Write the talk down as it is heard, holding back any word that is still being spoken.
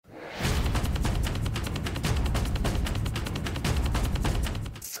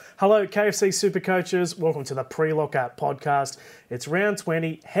Hello, KFC SuperCoaches. Welcome to the Pre-Lockout podcast. It's round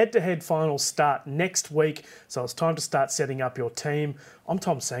 20. Head-to-head finals start next week, so it's time to start setting up your team. I'm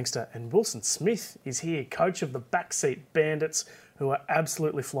Tom Sangster, and Wilson Smith is here, coach of the Backseat Bandits, who are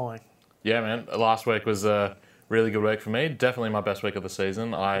absolutely flying. Yeah, man. Last week was a really good week for me. Definitely my best week of the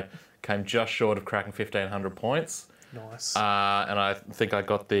season. I came just short of cracking 1,500 points. Nice. And I think I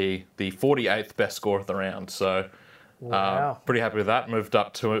got the 48th best score of the round. So Wow. pretty happy with that. Moved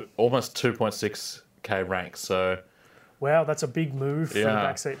up to almost 2.6k rank. So Wow, that's a big move for the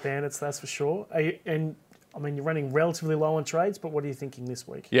Yeah. Backseat Bandits, that's for sure. You're running relatively low on trades, but what are you thinking this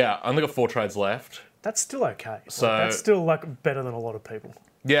week? yeah, I only got 4 trades left. That's still okay. So- That's still better than a lot of people.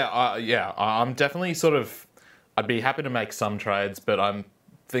 I'm definitely I'd be happy to make some trades, but I'm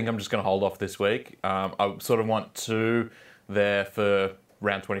just going to hold off this week. I sort of want 2 there for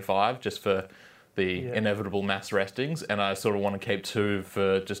round 25, just for the inevitable mass restings, and I sort of want to keep 2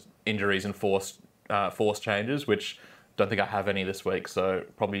 for just injuries and force changes, which don't think I have any this week, so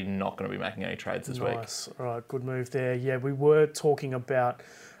probably not going to be making any trades this week. Nice. All right, good move there. Yeah, we were talking about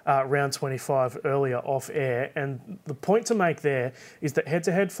round 25 earlier off air, and the point to make there is that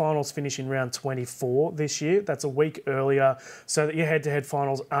head-to-head finals finish in round 24 this year. That's a week earlier, so that your head-to-head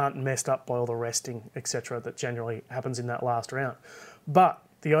finals aren't messed up by all the resting, etc., that generally happens in that last round. But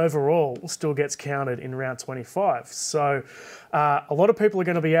the overall still gets counted in round 25. So a lot of people are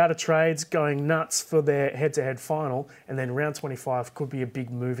going to be out of trades, going nuts for their head-to-head final, and then round 25 could be a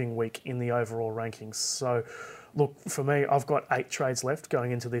big moving week in the overall rankings. So look, for me, I've got 8 trades left going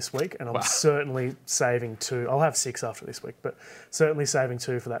into this week, and I'm certainly saving 2. I'll have 6 after this week, but certainly saving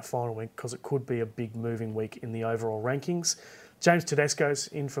 2 for that final week because it could be a big moving week in the overall rankings. James Tedesco's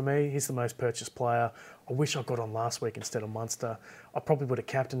in for me. He's the most purchased player. I wish I got on last week instead of Munster. I probably would have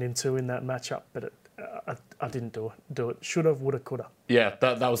captained him too in that matchup, but I didn't do it. Should have, would have, could have. Yeah,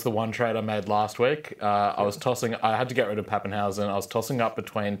 that was the one trade I made last week. I had to get rid of Pappenhausen. I was tossing up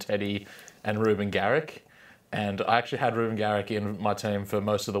between Teddy and Ruben Garrick. And I actually had Ruben Garrick in my team for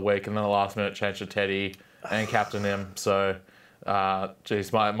most of the week, and then the last minute changed to Teddy and captained him. So,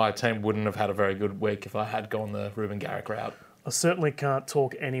 my team wouldn't have had a very good week if I had gone the Ruben Garrick route. I certainly can't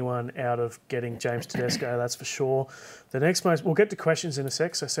talk anyone out of getting James Tedesco, that's for sure. The next most, we'll get to questions in a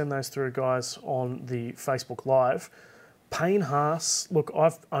sec, so send those through, guys, on the Facebook Live. Payne Haas, look,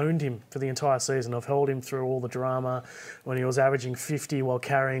 I've owned him for the entire season. I've held him through all the drama when he was averaging 50 while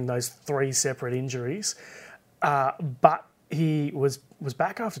carrying those 3 separate injuries. But he was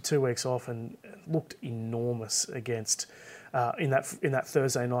back after 2 weeks off and looked enormous against in that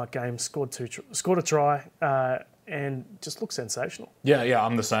Thursday night game. Scored a try and just looked sensational. Yeah,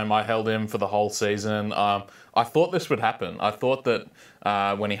 I'm the same. I held him for the whole season. I thought this would happen. I thought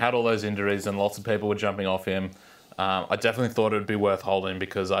that when he had all those injuries and lots of people were jumping off him, I definitely thought it would be worth holding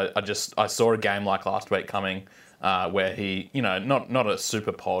because I saw a game like last week coming where he, not a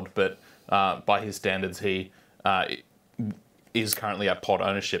super pod, but by his standards, he is currently at pod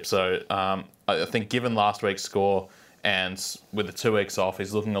ownership. So I think given last week's score and with the 2 weeks off,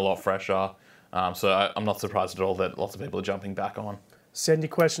 he's looking a lot fresher. So I'm not surprised at all that lots of people are jumping back on. Send your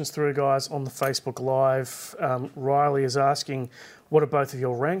questions through, guys, on the Facebook Live. Riley is asking, what are both of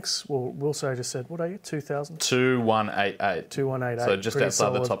your ranks? Well, Wilso just said, what are you, 2,000? 2,188. 2,188. So just Pretty outside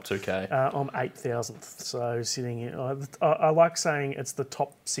solid. the top 2K. I'm 8,000th, so sitting here. I like saying it's the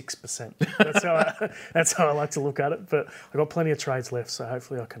top 6%. That's how I like to look at it. But I've got plenty of trades left, so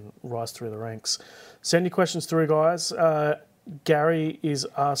hopefully I can rise through the ranks. Send your questions through, guys. Gary is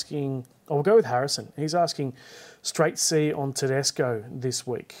asking, we'll go with Harrison. He's asking, straight C on Tedesco this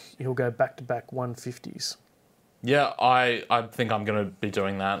week. He'll go back-to-back 150s. Yeah, I think I'm going to be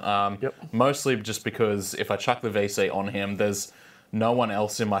doing that. Mostly just because if I chuck the VC on him, there's no one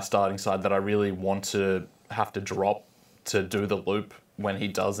else in my starting side that I really want to have to drop to do the loop when he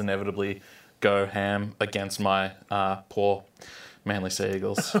does inevitably go ham against my poor Manly Sea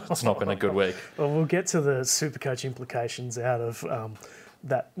Eagles. It's not been a good week. Well, we'll get to the SuperCoach implications out of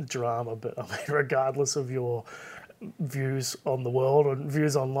that drama, but I mean, regardless of your views on the world or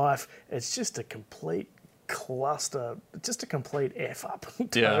views on life, it's just a complete cluster, just a complete F up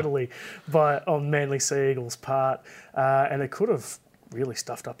totally on Manly Sea Eagles' part, and it could have really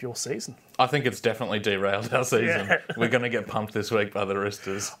stuffed up your season. I think it's definitely derailed our season. Yeah. We're going to get pumped this week by the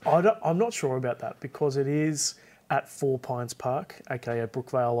Roosters. I'm not sure about that because it is at 4 Pines Park, aka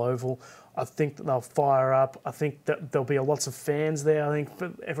Brookvale Oval. I think that they'll fire up. I think that there'll be lots of fans there. I think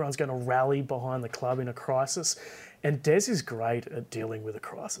everyone's going to rally behind the club in a crisis. And Des is great at dealing with a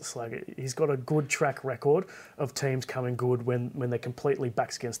crisis. Like, he's got a good track record of teams coming good when they're completely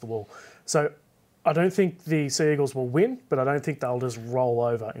backs against the wall. So I don't think the Sea Eagles will win, but I don't think they'll just roll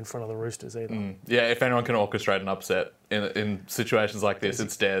over in front of the Roosters either. Yeah, if anyone can orchestrate an upset in situations like this,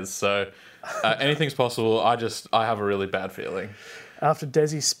 it's Des. So anything's possible. I have a really bad feeling. After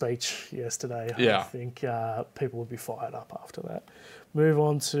Desi's speech yesterday, Yeah. I think people would be fired up after that. Move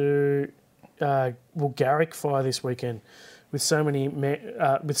on to will Garrick fire this weekend with so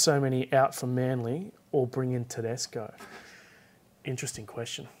many out for Manly, or bring in Tedesco? Interesting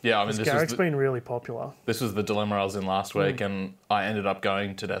question. Yeah, I mean, Garrick's been really popular. This was the dilemma I was in last week, and I ended up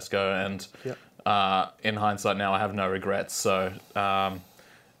going Tedesco, and in hindsight now I have no regrets. So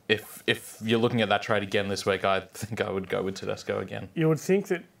if you're looking at that trade again this week, I think I would go with Tedesco again. You would think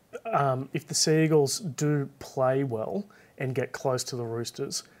that if the Sea Eagles do play well and get close to the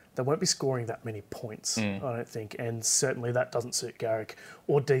Roosters, they won't be scoring that many points, I don't think. And certainly that doesn't suit Garrick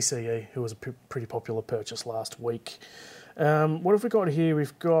or DCE, who was a pretty popular purchase last week. What have we got here?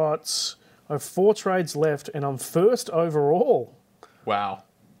 We've got 4 trades left, and I'm first overall. Wow.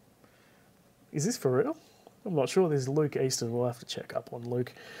 Is this for real? I'm not sure. There's Luke Easton. We'll have to check up on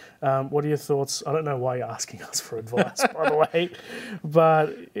Luke. What are your thoughts? I don't know why you're asking us for advice, by the way. But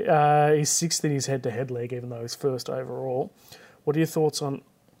he's 6th in his head-to-head league, even though he's first overall. What are your thoughts on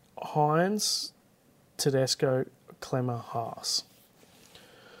Hines, Tedesco, Clemmer, Haas?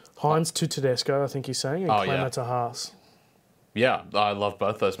 Hines to Tedesco, I think he's saying, and Clemmer to Haas. Yeah, I love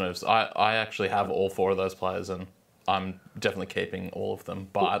both those moves. I actually have all 4 of those players, and I'm definitely keeping all of them.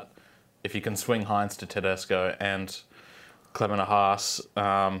 But if you can swing Hines to Tedesco and Clement to Haas,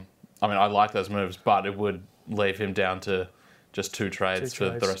 I mean, I like those moves, but it would leave him down to just 2 trades for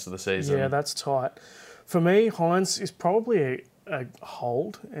the rest of the season. Yeah, that's tight. For me, Hines is probably a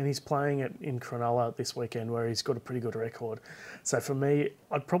hold, and he's playing it in Cronulla this weekend where he's got a pretty good record. So for me,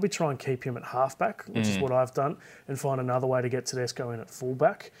 I'd probably try and keep him at halfback, which is what I've done, and find another way to get Tedesco in at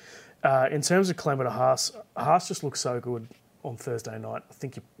fullback. In terms of Clemmer to Haas, Haas just looks so good on Thursday night. I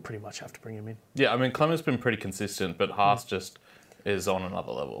think you pretty much have to bring him in. Yeah, I mean, Clemmer's been pretty consistent, but Haas just is on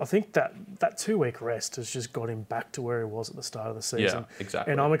another level. I think that 2-week rest has just got him back to where he was at the start of the season. Yeah,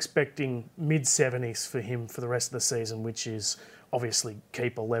 exactly. And I'm expecting mid-70s for him for the rest of the season, which is obviously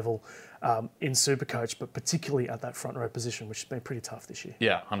keeper level in SuperCoach, but particularly at that front row position, which has been pretty tough this year.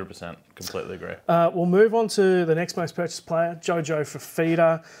 Yeah, 100%. Completely agree. We'll move on to the next most purchased player, Jojo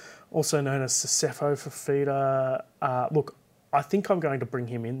Fafita, also known as Sesefo Fafita. Look, I think I'm going to bring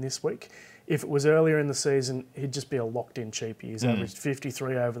him in this week. If it was earlier in the season, he'd just be a locked-in cheapie. He's averaged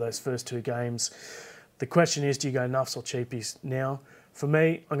 53 over those first 2 games. The question is, do you go nuffs or cheapies now? For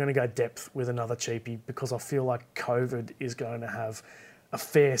me, I'm going to go depth with another cheapie because I feel like COVID is going to have a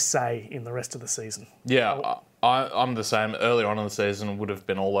fair say in the rest of the season. Yeah, I'm the same. Earlier on in the season, would have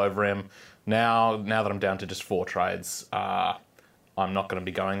been all over him. Now that I'm down to just 4 trades, I'm not going to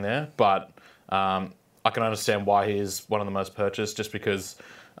be going there. But I can understand why he is one of the most purchased, just because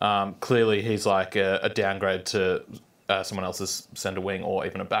clearly he's like a downgrade to someone else's centre wing or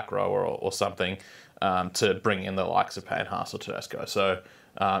even a back row or something to bring in the likes of Payne, Haas or Tedesco. So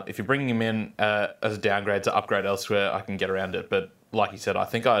if you're bringing him in as a downgrade to upgrade elsewhere, I can get around it. But like you said, I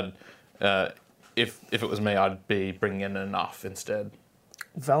think I'd if it was me, I'd be bringing in enough instead.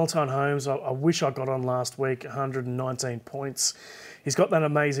 Valentine Holmes, I wish I got on last week, 119 points. He's got that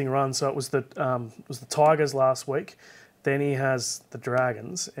amazing run. So it was the Tigers last week. Then he has the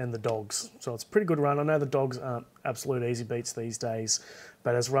Dragons and the Dogs. So it's a pretty good run. I know the Dogs aren't absolute easy beats these days,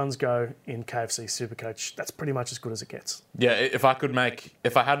 but as runs go in KFC SuperCoach, that's pretty much as good as it gets. Yeah, if I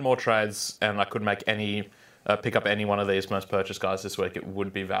had more trades and I could make pick up any one of these most purchased guys this week, it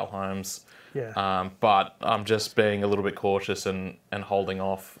would be Val Holmes. Yeah. But I'm just being a little bit cautious and holding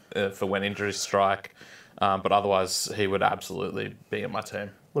off for when injuries strike. But otherwise, he would absolutely be in my team.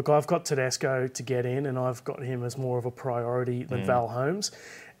 Look, I've got Tedesco to get in, and I've got him as more of a priority than Val Holmes.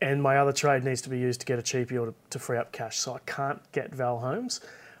 And my other trade needs to be used to get a cheapie or to free up cash. So I can't get Val Holmes,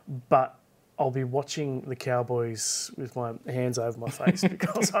 but I'll be watching the Cowboys with my hands over my face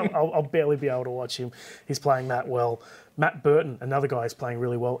because I'll barely be able to watch him. He's playing that well. Matt Burton, another guy, is playing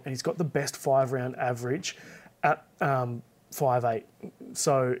really well, and he's got the best 5-round average at 5'8".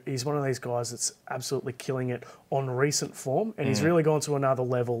 So he's one of these guys that's absolutely killing it on recent form, and he's really gone to another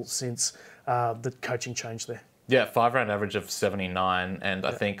level since the coaching change there. Yeah, 5-round average of 79, and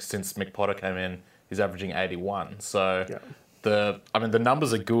I think since Mick Potter came in, he's averaging 81. So the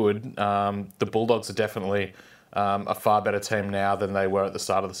numbers are good. The Bulldogs are definitely a far better team now than they were at the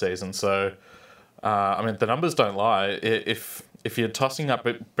start of the season. So the numbers don't lie. If you're tossing up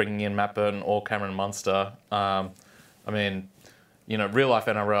bringing in Matt Burton or Cameron Munster, real life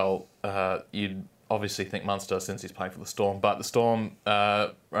NRL, obviously think Munster since he's playing for the Storm, but the Storm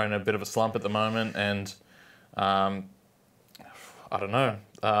are in a bit of a slump at the moment, and I don't know.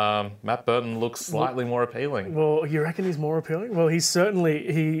 Matt Burton looks slightly more appealing. Well, you reckon he's more appealing? Well, he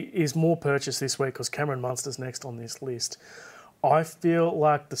is more purchased this week because Cameron Munster's next on this list. I feel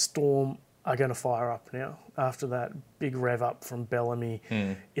like the Storm are going to fire up now after that big rev up from Bellamy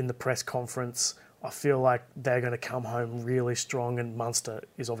in the press conference. I feel like they're going to come home really strong, and Munster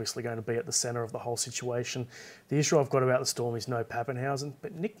is obviously going to be at the centre of the whole situation. The issue I've got about the Storm is no Pappenhausen,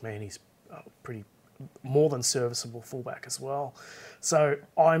 but Nick Maney's pretty more than serviceable fullback as well. So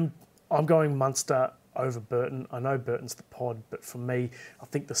I'm going Munster over Burton. I know Burton's the pod, but for me, I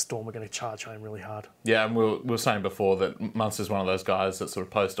think the Storm are going to charge home really hard. Yeah, and we were saying before that Munster's one of those guys that sort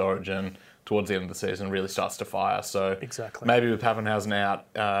of post-Origin, towards the end of the season, really starts to fire. So exactly. Maybe with Pappenhausen out,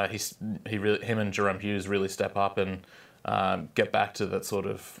 him and Jerome Hughes really step up and get back to that sort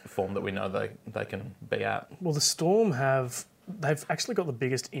of form that we know they can be at. Well, the Storm they've actually got the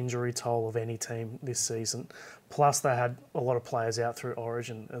biggest injury toll of any team this season. Plus, they had a lot of players out through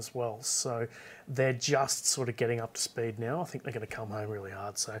Origin as well. So they're just sort of getting up to speed now. I think they're going to come home really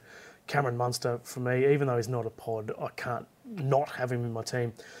hard. So Cameron Munster, for me, even though he's not a pod, I can't not have him in my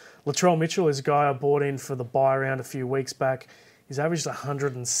team. Latrell Mitchell is a guy I bought in for the buy round a few weeks back. He's averaged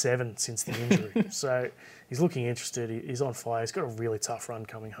 107 since the injury. So he's looking interested. He's on fire. He's got a really tough run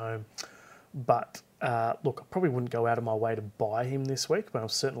coming home. But look, I probably wouldn't go out of my way to buy him this week, but I'm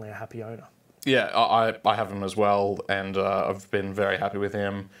certainly a happy owner. Yeah, I have him as well, and I've been very happy with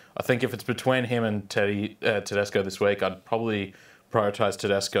him. I think if it's between him and Tedesco this week, I'd probably prioritise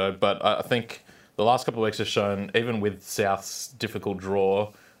Tedesco, but I think the last couple of weeks have shown, even with South's difficult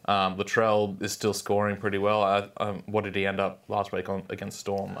draw, Latrell is still scoring pretty well. What did he end up last week against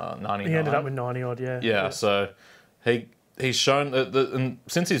Storm? 99? He ended up with 90 odd, yeah. Yeah, so he's shown and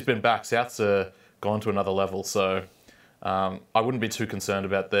since he's been back, South's gone to another level. So I wouldn't be too concerned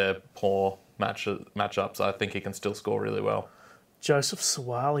about their poor matchups. I think he can still score really well. Joseph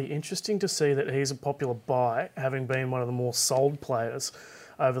Suwali, interesting to see that he's a popular buy, having been one of the more sold players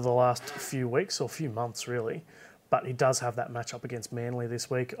over the last few weeks or few months, really. But he does have that matchup against Manly this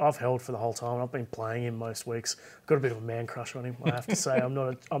week. I've held for the whole time. I've been playing him most weeks. Got a bit of a man crush on him, I have to say. I'm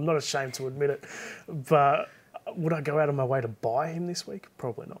not ashamed to admit it. But would I go out of my way to buy him this week?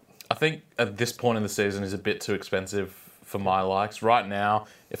 Probably not. I think at this point in the season is a bit too expensive for my likes. Right now,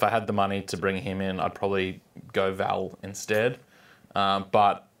 if I had the money to bring him in, I'd probably go Val instead.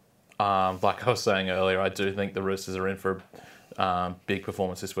 But like I was saying earlier, I do think the Roosters are in for a big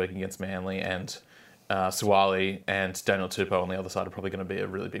performance this week against Manly, and Suwali and Daniel Tupou on the other side are probably going to be a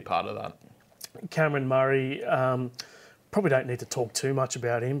really big part of that. Cameron Murray, probably don't need to talk too much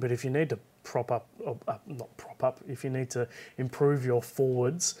about him, but if you need to if you need to improve your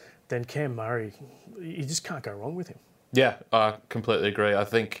forwards, then Cam Murray, you just can't go wrong with him. Yeah, I completely agree. I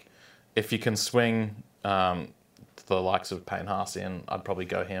think if you can swing the likes of Payne Haas in, I'd probably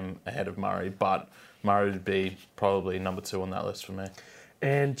go him ahead of Murray, but Murray would be probably number 2 on that list for me.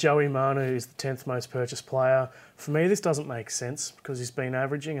 And Joey Manu is the 10th most purchased player. For me, this doesn't make sense because he's been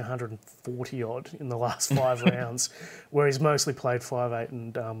averaging 140 odd in the last 5 rounds, where he's mostly played 5'8"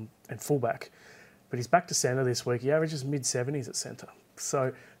 and fullback. But he's back to centre this week. He averages mid-70s at centre.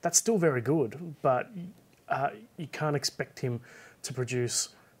 So that's still very good, but you can't expect him to produce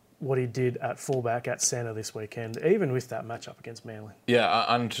what he did at fullback at centre this weekend, even with that matchup against Manly. Yeah,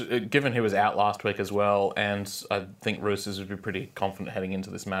 and given he was out last week as well, and I think Roosters would be pretty confident heading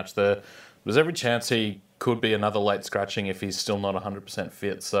into this match, there's every chance he could be another late scratching if he's still not 100%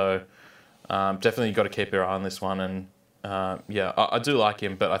 fit. So definitely you've got to keep your eye on this one. And I do like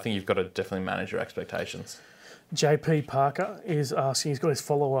him, but I think you've got to definitely manage your expectations. JP Parker is asking, he's got his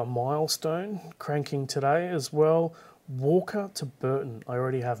follower Milestone cranking today as well. Walker to Burton. I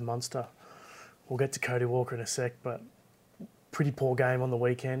already have Munster. We'll get to Cody Walker in a sec, but pretty poor game on the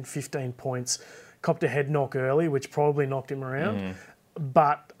weekend. 15 points. Copped a head knock early, which probably knocked him around.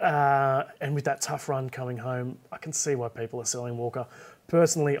 But, and with that tough run coming home, I can see why people are selling Walker.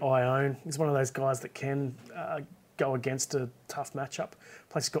 Personally, I own. He's one of those guys that can go against a tough matchup.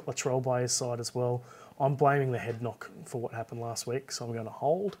 Plus, he's got Latrell by his side as well. I'm blaming the head knock for what happened last week, so I'm going to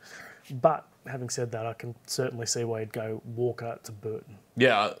hold. But having said that, I can certainly see why you'd go Walker to Burton.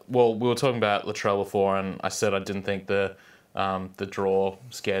 Yeah, well, we were talking about Latrell before, and I said I didn't think the draw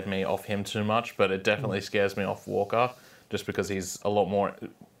scared me off him too much, but it definitely scares me off Walker, just because he's a lot more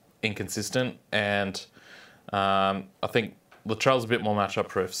inconsistent, and I think Latrell's a bit more matchup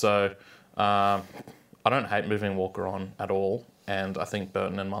proof. So I don't hate moving Walker on at all, and I think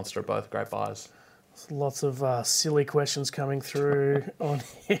Burton and Munster are both great buys. Lots of silly questions coming through on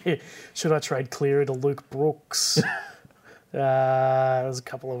here. Should I trade Cleary to Luke Brooks? There's a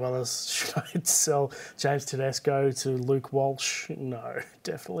couple of others. Should I sell James Tedesco to Luke Walsh? No,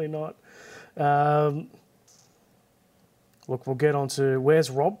 definitely not. Look, we'll get on to where's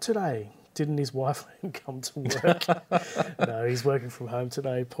Rob today? Didn't his wife let him come to work? No, he's working from home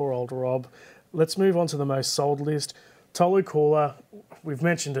today. Poor old Rob. Let's move on to the most sold list. Tolu Kula, we've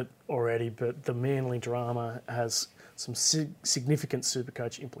mentioned it already, but the Manly drama has some significant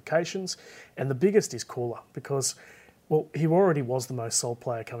Supercoach implications. And the biggest is Kula because, well, he already was the most sold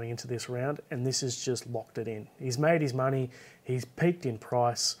player coming into this round, and this has just locked it in. He's made his money. He's peaked in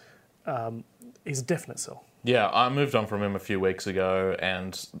price. He's a definite sell. Yeah, I moved on from him a few weeks ago,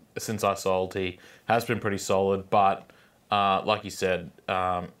 and since I sold, he has been pretty solid. But like you said,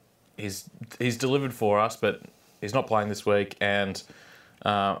 he's delivered for us, but he's not playing this week. And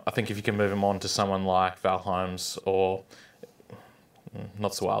I think if you can move him on to someone like Val Holmes or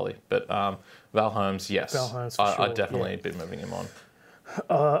not Suwali, but Val Holmes, yes, Val Holmes I'd definitely be moving him on.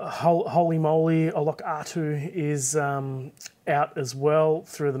 Holy moly, Olok Atu is out as well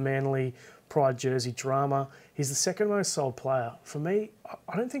through the Manly Pride jersey drama. He's the second most sold player. For me,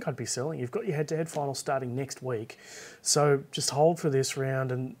 I don't think I'd be selling. You've got your head-to-head final starting next week. So just hold for this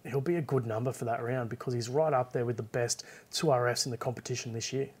round and he'll be a good number for that round because he's right up there with the best 2RFs in the competition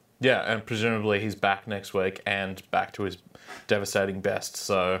this year. Yeah, and presumably he's back next week and back to his devastating best.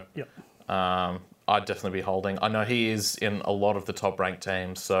 So yep. I'd definitely be holding. I know he is in a lot of the top-ranked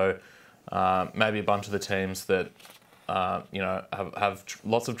teams, so maybe a bunch of the teams that have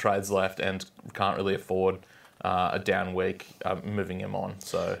lots of trades left and can't really afford a down week, moving him on.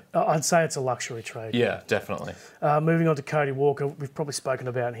 So I'd say it's a luxury trade. Yeah, definitely. Moving on to Cody Walker, we've probably spoken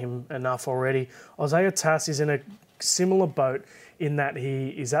about him enough already. Isaiah Tass is in a similar boat in that he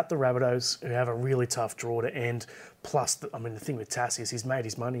is at the Rabbitohs, who have a really tough draw to end. Plus, the thing with Tass is he's made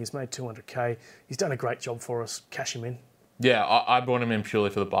his money. He's made $200K. He's done a great job for us. Cash him in. Yeah, I brought him in purely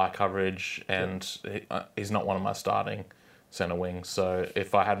for the buy coverage, and he's not one of my starting centre wings. So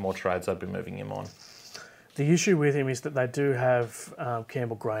if I had more trades, I'd be moving him on. The issue with him is that they do have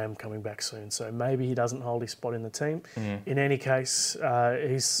Campbell Graham coming back soon, so maybe he doesn't hold his spot in the team. In any case,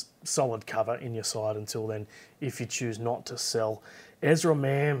 he's solid cover in your side until then if you choose not to sell. Ezra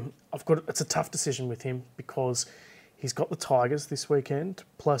Mam, it's a tough decision with him because he's got the Tigers this weekend,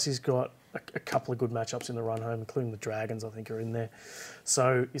 plus he's got a couple of good matchups in the run home, including the Dragons, I think, are in there.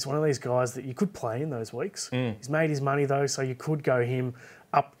 So he's one of these guys that you could play in those weeks. He's made his money, though, so you could go him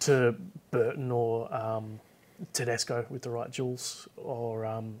up to Burton or Tedesco with the right jewels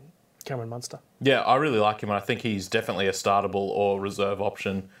or Cameron Munster. Yeah, I really like him, and I think he's definitely a startable or reserve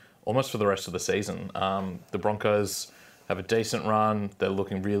option almost for the rest of the season. The Broncos have a decent run. They're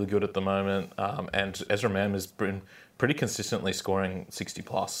looking really good at the moment, and Ezra Mam has been pretty consistently scoring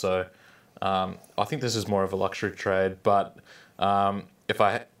 60+, so I think this is more of a luxury trade, but if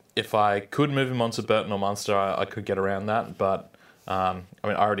I could move him on to Burton or Munster, I could get around that. But I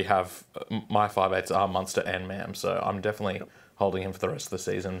already have my 5/8s are Munster and Mam, so I'm definitely holding him for the rest of the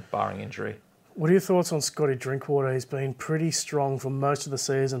season, barring injury. What are your thoughts on Scotty Drinkwater? He's been pretty strong for most of the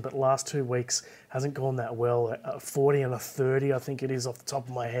season, but last 2 weeks hasn't gone that well. A 40 and a 30, I think it is off the top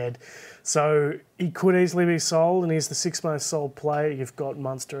of my head. So he could easily be sold, and he's the 6th most sold player. You've got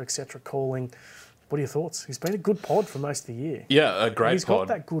Munster, etc. calling. What are your thoughts? He's been a good pod for most of the year. Yeah, a great He's pod.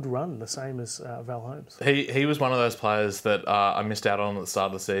 got that good run, the same as Val Holmes. He was one of those players that I missed out on at the start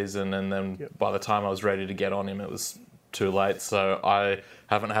of the season, and then by the time I was ready to get on him, it was too late. So I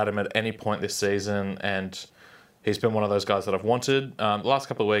haven't had him at any point this season, and he's been one of those guys that I've wanted. The last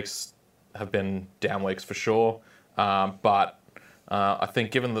couple of weeks have been down weeks for sure, but I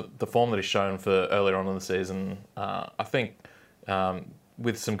think given the form that he's shown for earlier on in the season, I think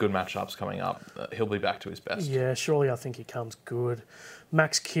with some good matchups coming up, he'll be back to his best. Yeah, surely I think he comes good.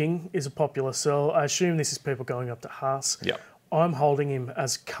 Max King is a popular sell. I assume this is people going up to Haas. Yeah, I'm holding him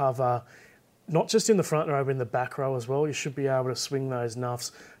as cover, not just in the front row, but in the back row as well. You should be able to swing those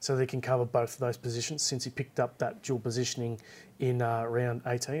nuffs so they can cover both of those positions since he picked up that dual positioning in round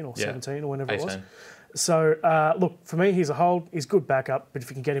 18 or 17 or whenever 18. it was. So, look, for me, he's a hold. He's good backup, but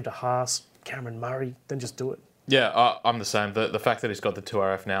if you can get him to Haas, Cameron Murray, then just do it. Yeah, I'm the same. The fact that he's got the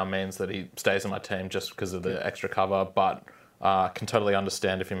 2RF now means that he stays on my team just because of the extra cover, but can totally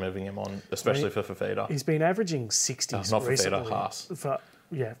understand if you're moving him on, especially for Fafita. He's been averaging 60s not recently. Fafita, Haas.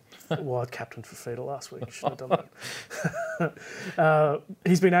 Yeah, well, I captained Fafita last week. Should have done that.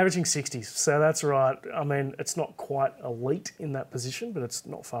 He's been averaging 60s, so that's right. I mean, it's not quite elite in that position, but it's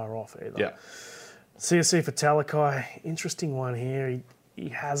not far off either. Yeah. CSC for Talakai, interesting one here. He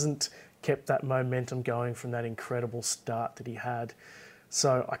hasn't kept that momentum going from that incredible start that he had.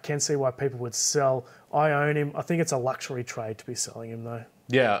 So I can see why people would sell. I own him. I think it's a luxury trade to be selling him, though.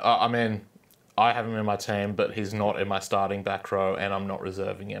 Yeah, I mean, I have him in my team, but he's not in my starting back row, and I'm not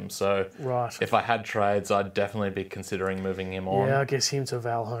reserving him. So Right. if I had trades, I'd definitely be considering moving him on. Yeah, I guess him to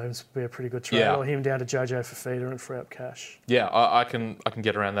Val Holmes would be a pretty good trade. Yeah. Or him down to Jojo Fafita and free up cash. Yeah, I can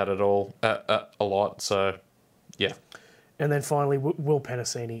get around that at all a lot. So, yeah. And then finally, Will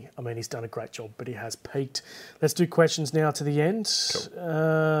Penasini. I mean, he's done a great job, but he has peaked. Let's do questions now to the end.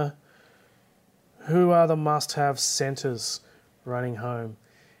 Cool. Who are the must-have centres running home?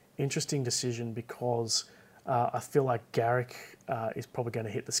 Interesting decision because I feel like Garrick is probably going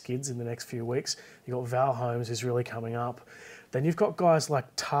to hit the skids in the next few weeks. You've got Val Holmes who's really coming up. Then you've got guys like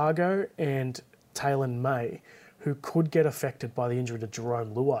Targo and Taylon May who could get affected by the injury to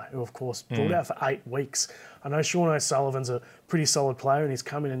Jerome Luai, who, of course, ruled out for 8 weeks. I know Sean O'Sullivan's a pretty solid player and he's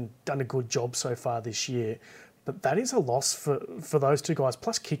come in and done a good job so far this year. But that is a loss for those two guys,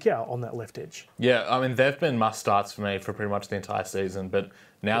 plus Kickout on that left edge. Yeah, I mean, they've been must-starts for me for pretty much the entire season, but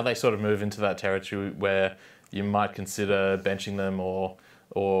now they sort of move into that territory where you might consider benching them or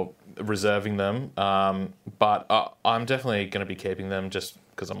reserving them. But I'm definitely going to be keeping them just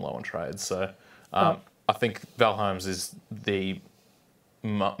because I'm low on trades. So I think Val Holmes is the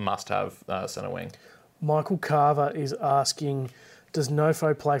must-have centre wing. Michael Carver is asking, does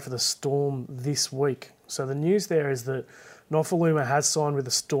Nofo play for the Storm this week? So the news there is that Nofaluma has signed with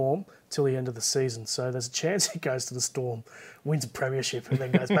the Storm till the end of the season. So there's a chance he goes to the Storm, wins a premiership, and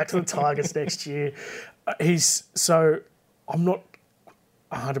then goes back to the Tigers next year. I'm not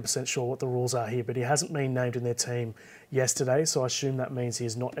 100% sure what the rules are here, but he hasn't been named in their team yesterday, so I assume that means he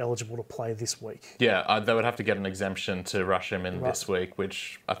is not eligible to play this week. Yeah, they would have to get an exemption to rush him in this week,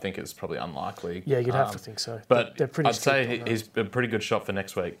 which I think is probably unlikely. Yeah, you'd have to think so. But they're pretty I'd say he's a pretty good shot for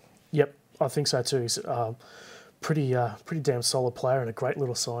next week. Yep, I think so too. He's pretty damn solid player and a great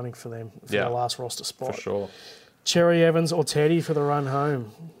little signing for them for their last roster spot. For sure. Cherry Evans or Teddy for the run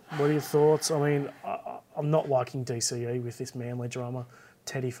home. What are your thoughts? I mean, I'm not liking DCE with this Manly drama.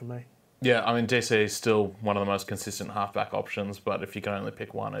 Teddy for me. Yeah, I mean, DC is still one of the most consistent halfback options, but if you can only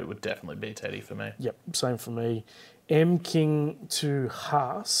pick one, it would definitely be Teddy for me. Yep, same for me. M. King to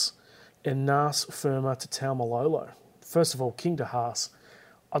Haas and Nas Firma to Taumalolo. First of all, King to Haas,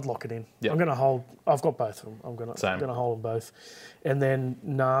 I'd lock it in. Yep. I'm going to hold... I've got both of them. I'm going to hold them both. And then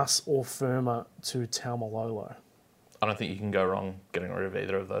Nas or Firma to Taumalolo. I don't think you can go wrong getting rid of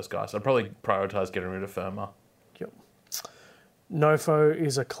either of those guys. I'd probably prioritise getting rid of Firma. Yep. Nofo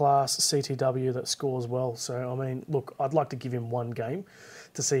is a class CTW that scores well. So, I mean, look, I'd like to give him one game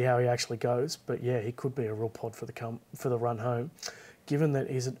to see how he actually goes. But, yeah, he could be a real pod for the run home, given that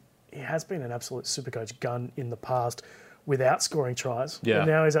he has been an absolute Supercoach gun in the past without scoring tries. Yeah. And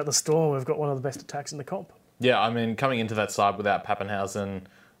now he's at the Storm. We've got one of the best attacks in the comp. Yeah, I mean, coming into that side without Pappenhausen,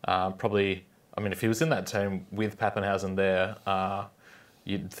 probably... I mean, if he was in that team with Pappenhausen there,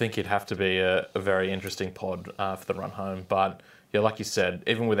 you'd think he'd have to be a very interesting pod for the run home. But, yeah, like you said,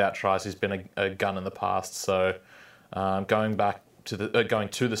 even without tries, he's been a gun in the past. So going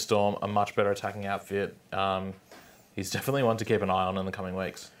to the Storm, a much better attacking outfit, he's definitely one to keep an eye on in the coming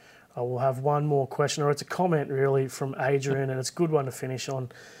weeks. I will have one more question, or it's a comment, really, from Adrian, and it's a good one to finish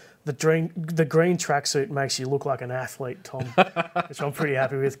on. The green tracksuit makes you look like an athlete, Tom, which I'm pretty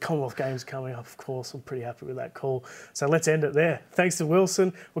happy with. Commonwealth Games coming up, of course. I'm pretty happy with that call. So let's end it there. Thanks to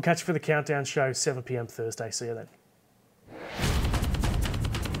Wilson. We'll catch you for the Countdown Show, 7 p.m. Thursday. See you then.